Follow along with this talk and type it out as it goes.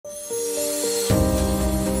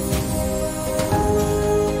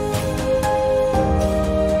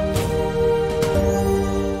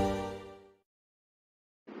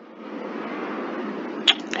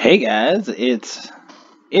Hey guys, it's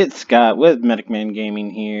Scott with Medic Man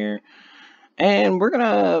Gaming here, and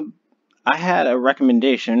I had a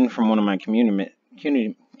recommendation from one of my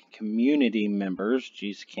community members.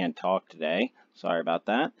 Jeez, can't talk today. Sorry about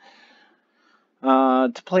that.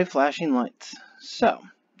 To play Flashing Lights. So,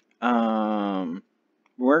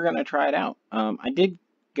 we're gonna try it out. I did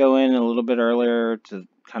go in a little bit earlier to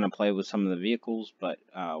kind of play with some of the vehicles, but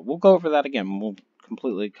we'll go over that again. We'll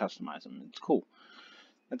completely customize them. It's cool.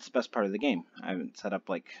 That's the best part of the game. I haven't set up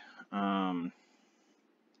I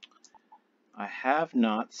have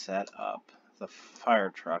not set up the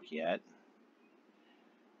fire truck yet.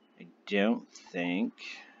 I don't think.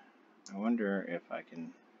 I wonder if I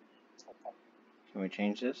can we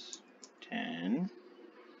change this? 10.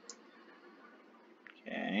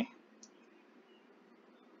 Okay.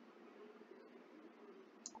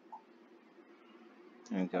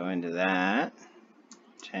 And go into that.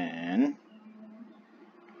 10.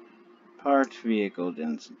 Parts vehicle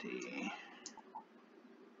density.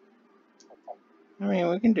 I mean,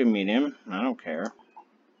 we can do medium. I don't care.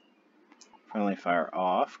 Friendly fire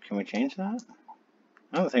off. Can we change that?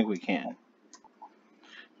 I don't think we can.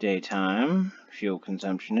 Daytime. Fuel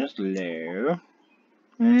consumption is low.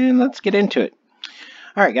 And let's get into it.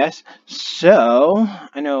 Alright guys, so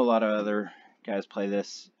I know a lot of other guys play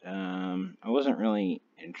this. I wasn't really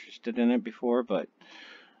interested in it before, but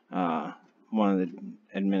one of the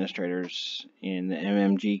administrators in the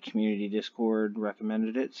MMG Community Discord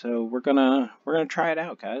recommended it, so we're gonna try it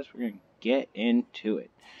out, guys. We're gonna get into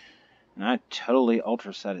it. And I totally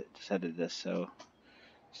ultra setted this, so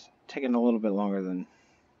it's taking a little bit longer than.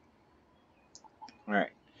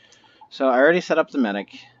 Alright, so I already set up the medic.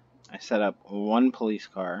 I set up one police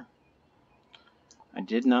car. I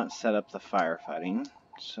did not set up the firefighting,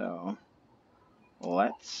 so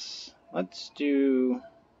let's do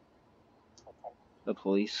the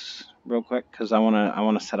police real quick, because I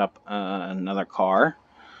wanna set up another car.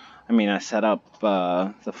 I mean, I set up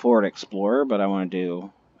the Ford Explorer, but I want to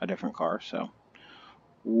do a different car, so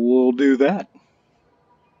we'll do that.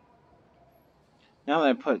 Now that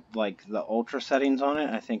I put like the ultra settings on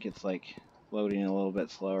it, I think it's like loading a little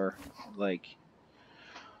bit slower. Like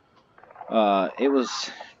it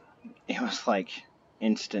was like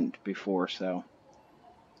instant before, so.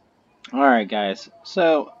 Alright guys,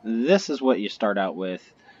 so this is what you start out with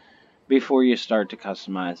before you start to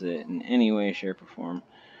customize it in any way, shape, or form.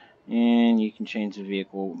 And you can change the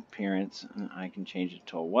vehicle appearance. I can change it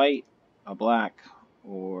to a white, a black,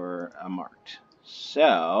 or a marked.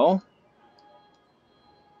 So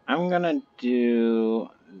I'm gonna go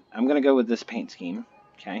with this paint scheme,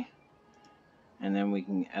 okay? And then we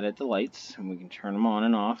can edit the lights and we can turn them on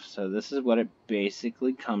and off. So this is what it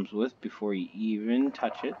basically comes with before you even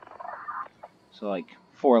touch it. So like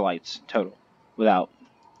 4 lights total without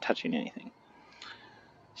touching anything.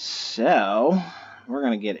 So we're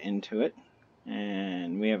gonna get into it,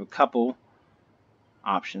 and we have a couple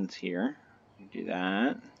options here. Do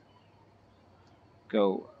that.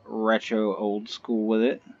 Go retro old school with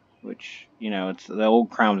it, which, you know, it's the old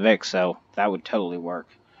Crown Vic, so that would totally work.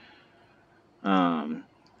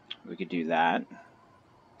 We could do that.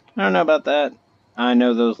 I don't know about that. I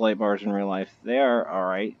know those light bars in real life, they are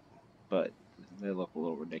alright, but they look a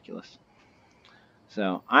little ridiculous.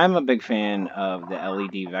 So I'm a big fan of the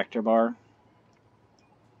LED vector bar.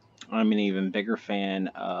 I'm an even bigger fan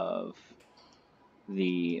of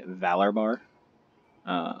the Valor bar.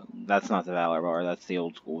 That's not the Valor bar, that's the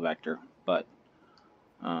old school vector, but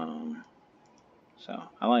so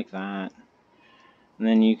I like that. And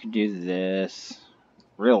then you could do this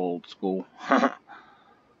real old school.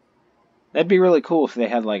 That'd be really cool if they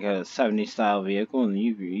had like a 70s style vehicle, and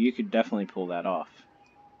you could definitely pull that off.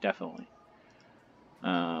 Definitely.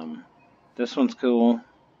 This one's cool.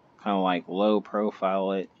 Kind of like low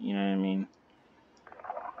profile it, you know what I mean?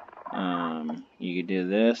 You could do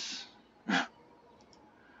this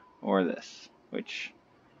or this, which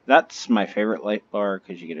that's my favorite light bar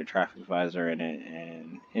because you get a traffic visor in it,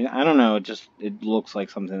 and I don't know, it looks like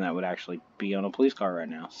something that would actually be on a police car right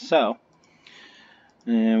now. So,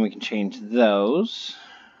 and we can change those.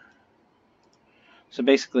 So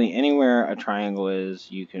basically, anywhere a triangle is,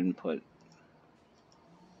 you can put,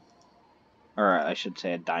 or I should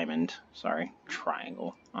say a diamond. Sorry,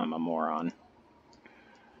 triangle. I'm a moron.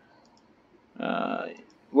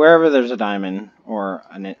 Wherever there's a diamond or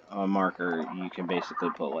a marker, you can basically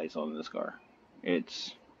put lights on this car.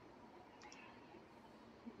 It's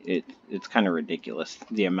kind of ridiculous,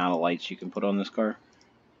 the amount of lights you can put on this car.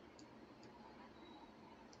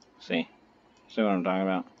 See what I'm talking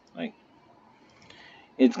about? Like,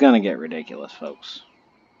 it's gonna get ridiculous, folks.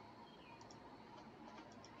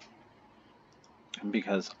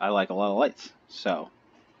 because I like a lot of lights. So,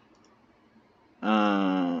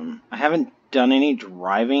 I haven't done any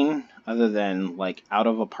driving other than like out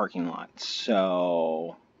of a parking lot.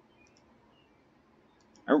 So,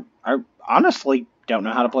 I honestly don't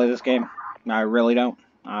know how to play this game. I really don't.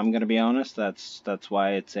 I'm gonna be honest. That's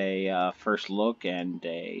why it's a first look and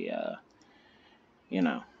a you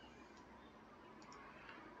know,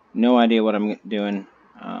 no idea what I'm doing.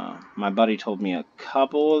 My buddy told me a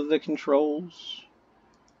couple of the controls,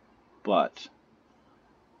 but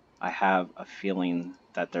I have a feeling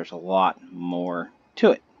that there's a lot more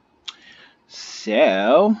to it.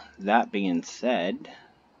 So, that being said,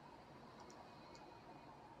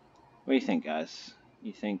 what do you think, guys?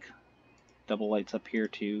 You think double lights up here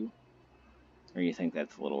too? Or you think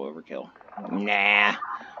that's a little overkill? Nah,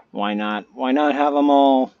 why not? Why not have them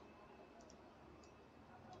all?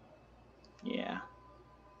 Yeah.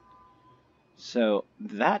 So,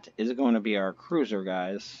 that is going to be our cruiser,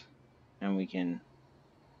 guys. And we can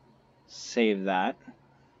save that.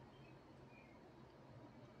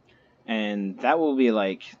 And that will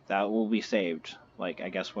be saved. Like, I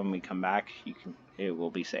guess when we come back, it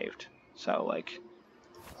will be saved. So, like,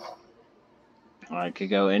 I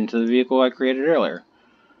could go into the vehicle I created earlier.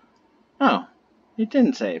 Oh, it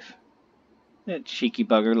didn't save. That cheeky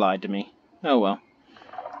bugger lied to me. Oh well.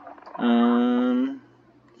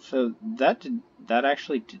 So that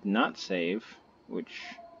actually did not save, which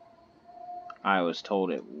I was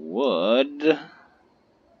told it would.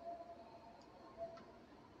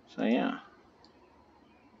 So yeah.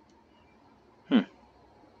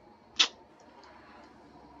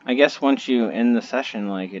 I guess once you end the session,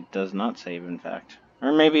 like, it does not save, in fact.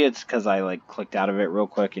 Or maybe it's because I, like, clicked out of it real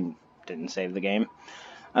quick and didn't save the game.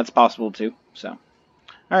 That's possible, too. So,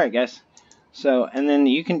 alright, guys. So, and then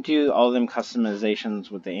you can do all them customizations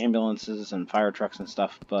with the ambulances and fire trucks and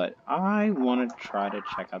stuff, but I want to try to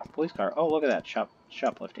check out the police car. Oh, look at that,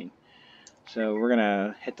 shoplifting. So, we're going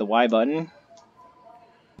to hit the Y button.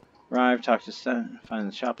 Arrive, talk to find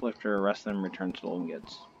the shoplifter, arrest them, return stolen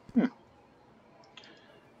goods.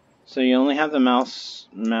 So you only have the mouse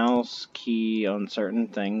key on certain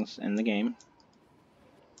things in the game,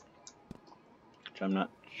 which I'm not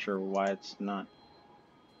sure why it's not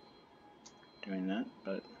doing that,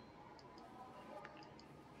 but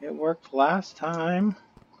it worked last time.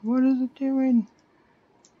 What is it doing?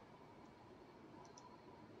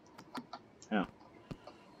 Oh.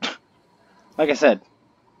 Like I said,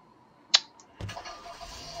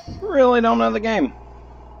 really don't know the game.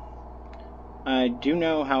 I do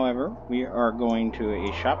know, however, we are going to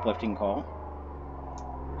a shoplifting call.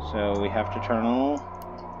 So we have to turn on,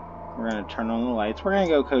 we're going to turn on the lights. We're going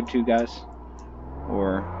to go code 2, guys.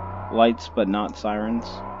 Or lights but not sirens,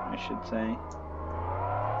 I should say.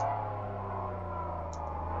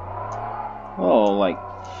 Oh, like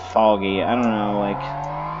foggy, I don't know, like...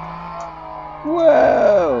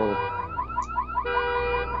 Whoa!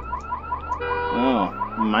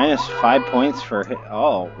 Oh, minus 5 points for hit.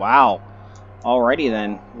 Oh, wow. Alrighty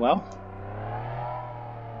then. Well.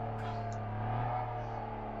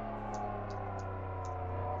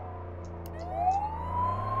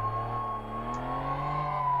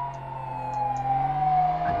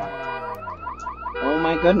 Oh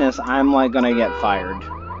my goodness, I'm like gonna get fired.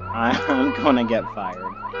 I'm gonna get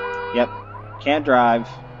fired. Yep. Can't drive.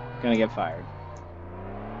 Gonna get fired.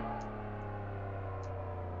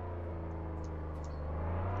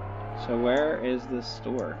 So where is this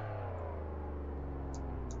store?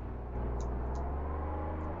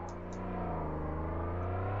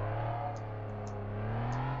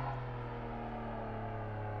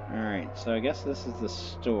 Alright, so I guess this is the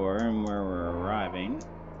store and where we're arriving.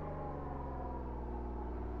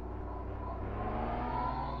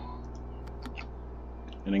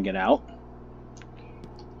 Gonna get out.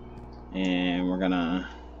 And we're gonna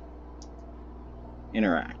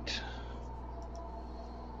interact.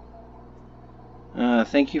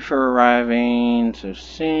 Thank you for arriving so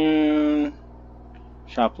soon.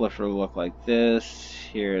 Shoplifter will look like this.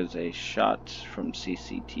 Here's a shot from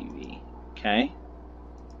CCTV. Okay.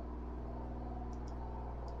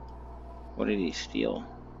 What did he steal?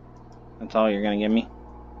 That's all you're gonna give me?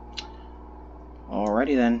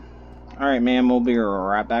 Alrighty then. Alright, ma'am, we'll be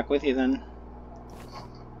right back with you then.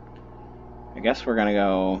 I guess we're gonna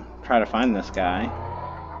go try to find this guy.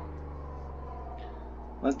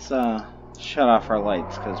 Let's shut off our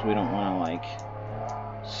lights because we don't want to like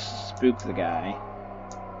spook the guy.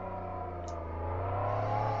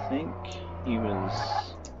 I think he was...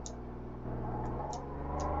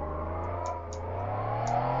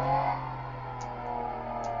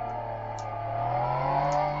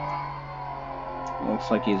 Looks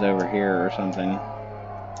like he's over here or something.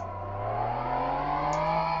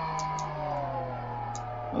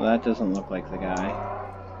 Well, that doesn't look like the guy.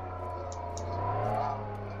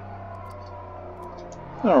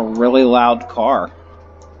 A really loud car.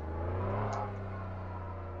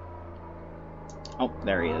 Oh,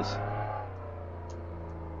 there he is.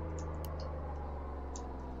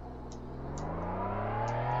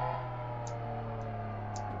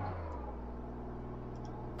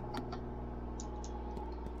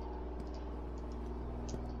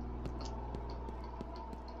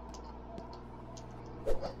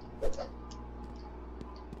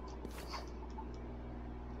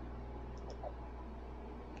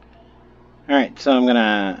 Alright, so I'm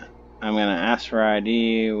gonna ask for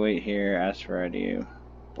ID, wait here, ask for ID,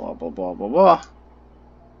 blah blah blah blah blah.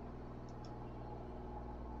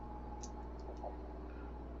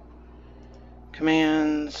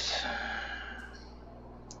 Commands,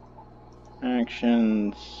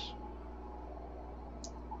 actions,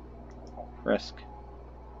 risk.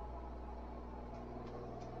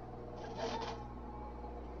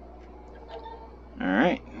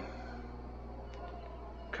 Alright.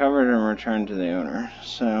 Covered and returned to the owner.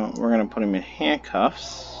 So we're gonna put him in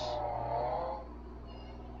handcuffs.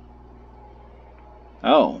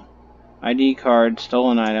 Oh. ID card,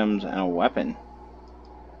 stolen items, and a weapon.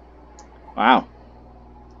 Wow.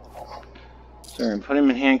 So we're gonna put him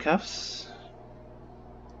in handcuffs.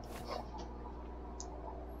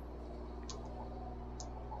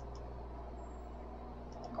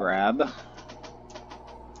 Grab.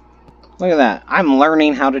 Look at that. I'm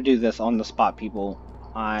learning how to do this on the spot, people.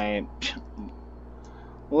 I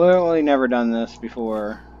literally never done this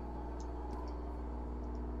before.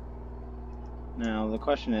 Now the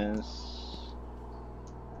question is,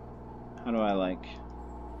 how do I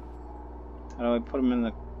put him in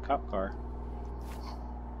the cop car?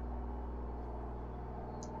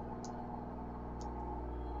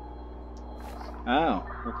 Oh,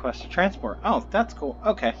 request a transport. Oh, that's cool.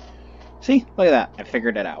 Okay. See, look at that. I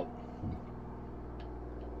figured it out.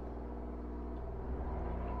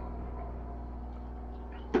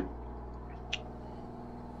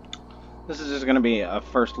 This is just going to be a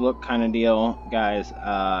first look kind of deal, guys.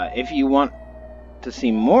 If you want to see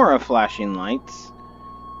more of flashing lights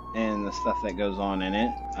and the stuff that goes on in it,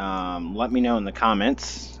 let me know in the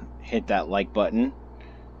comments. Hit that like button.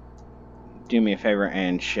 Do me a favor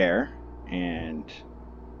and share. And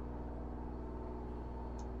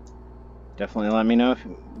definitely let me know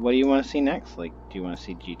what do you want to see next. Like, do you want to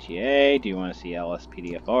see GTA? Do you want to see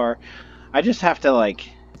LSPDFR? I just have to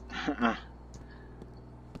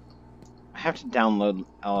I have to download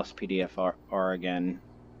LSPDFR again.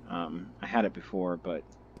 I had it before, but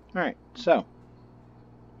alright, so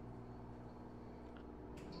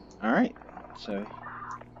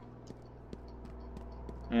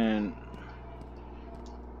and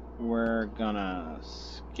we're gonna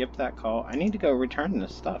skip that call. I need to go return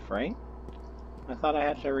this stuff, right? I thought I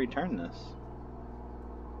had to return this.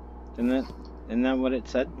 Isn't that what it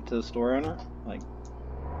said to the store owner? Like,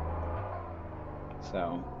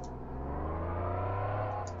 so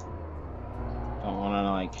don't want to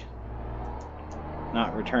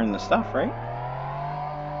not return the stuff, right?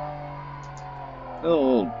 A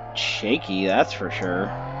little shaky, that's for sure.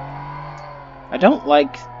 I don't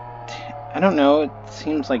know, it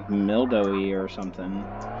seems like mildewy or something.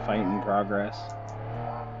 Fight in progress.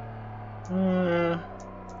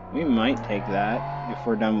 We might take that if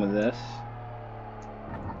we're done with this.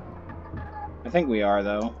 I think we are,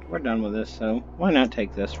 though. We're done with this, so why not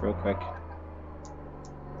take this real quick?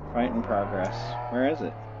 Fight in progress. Where is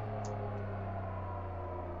it?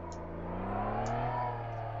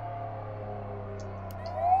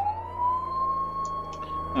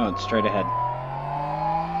 Oh, it's straight ahead.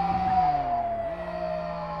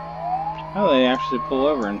 Oh, they actually pull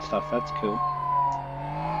over and stuff. That's cool.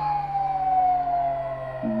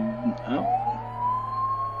 Oh.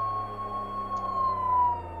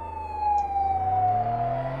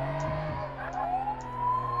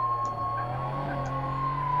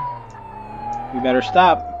 We better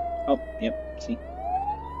stop. Oh, yep, see.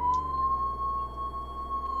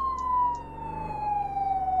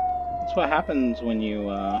 That's what happens when you,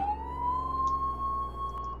 I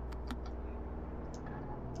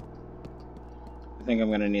think I'm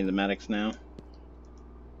gonna need the medics now.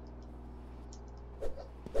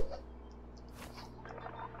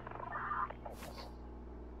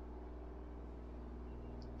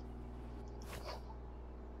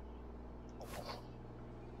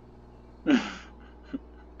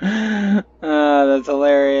 That's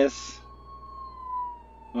hilarious.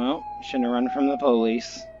 Well, shouldn't have run from the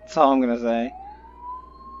police. That's all I'm gonna say.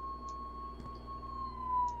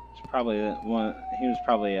 It's probably one. He was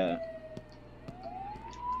probably a.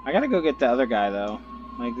 I gotta go get the other guy though.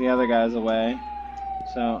 like the other guy's away.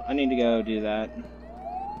 So I need to go do that.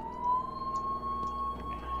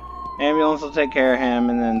 Ambulance will take care of him,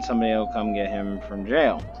 and then somebody will come get him from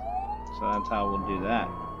jail. So that's how we'll do that.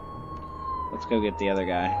 Let's go get the other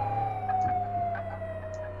guy.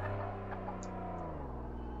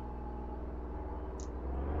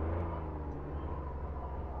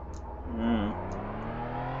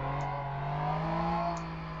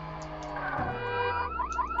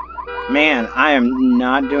 Man, I am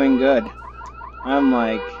not doing good. I'm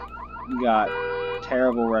like, got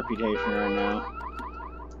terrible reputation right now.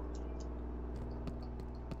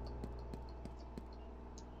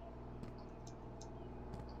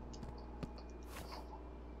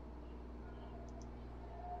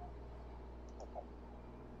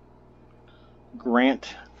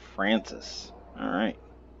 Grant Francis. Alright.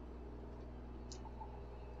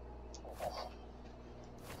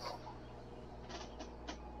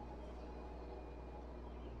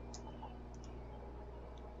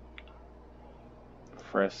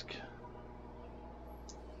 Frisk.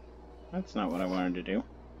 That's not what I wanted to do.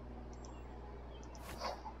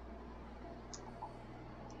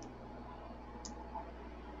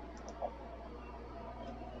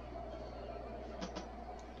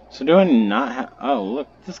 So do I not have... Oh, look.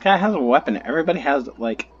 This guy has a weapon. Everybody has,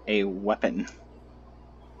 like, a weapon.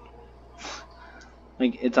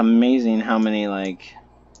 Like, it's amazing how many, like...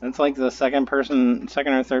 That's like the second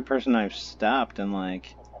or third person I've stopped and,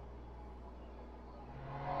 like...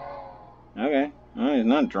 Okay. Well, he's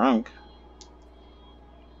not drunk.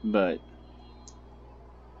 But...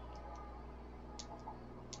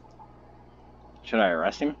 Should I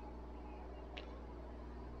arrest him?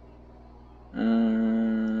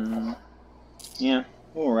 Yeah,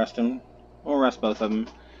 we'll arrest him. We'll arrest both of them.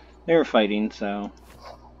 They were fighting, so...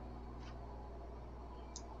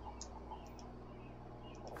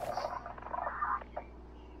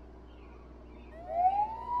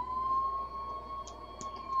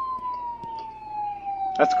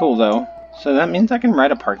 That's cool, though. So that means I can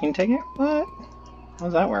write a parking ticket? What? How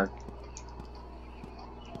does that work?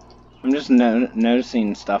 I'm just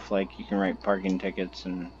noticing stuff like you can write parking tickets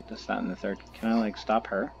and this, that, and the third. Can I, like, stop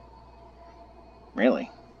her?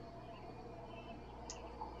 Really?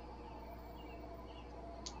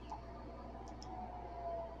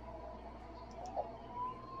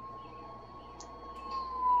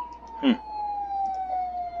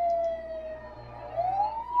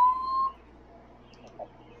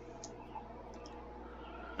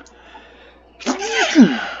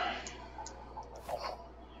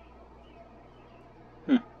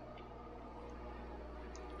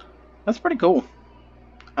 That's pretty cool.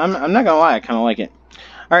 I'm not gonna lie, I kind of like it.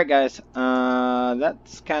 Alright guys,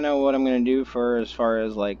 that's kind of what I'm gonna do for as far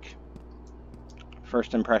as like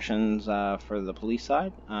first impressions for the police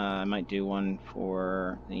side. I might do one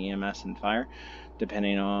for the EMS and fire,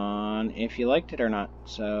 depending on if you liked it or not.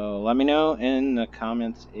 So let me know in the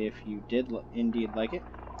comments if you did indeed like it.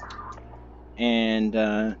 And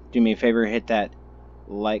do me a favor, hit that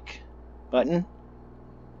like button,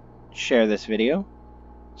 share this video,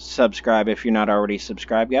 subscribe if you're not already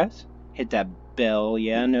subscribed, guys. Hit that bell,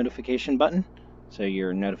 notification button, so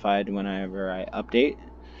you're notified whenever I update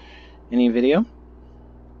any video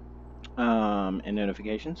and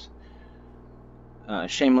notifications.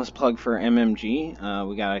 Shameless plug for MMG.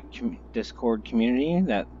 We got a Discord community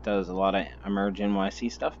that does a lot of Emerge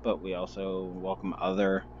NYC stuff, but we also welcome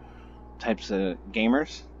other types of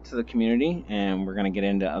gamers to the community, and we're going to get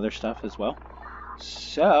into other stuff as well.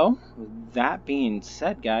 So, with that being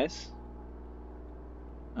said, guys,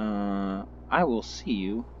 I will see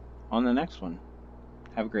you on the next one.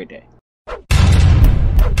 Have a great day.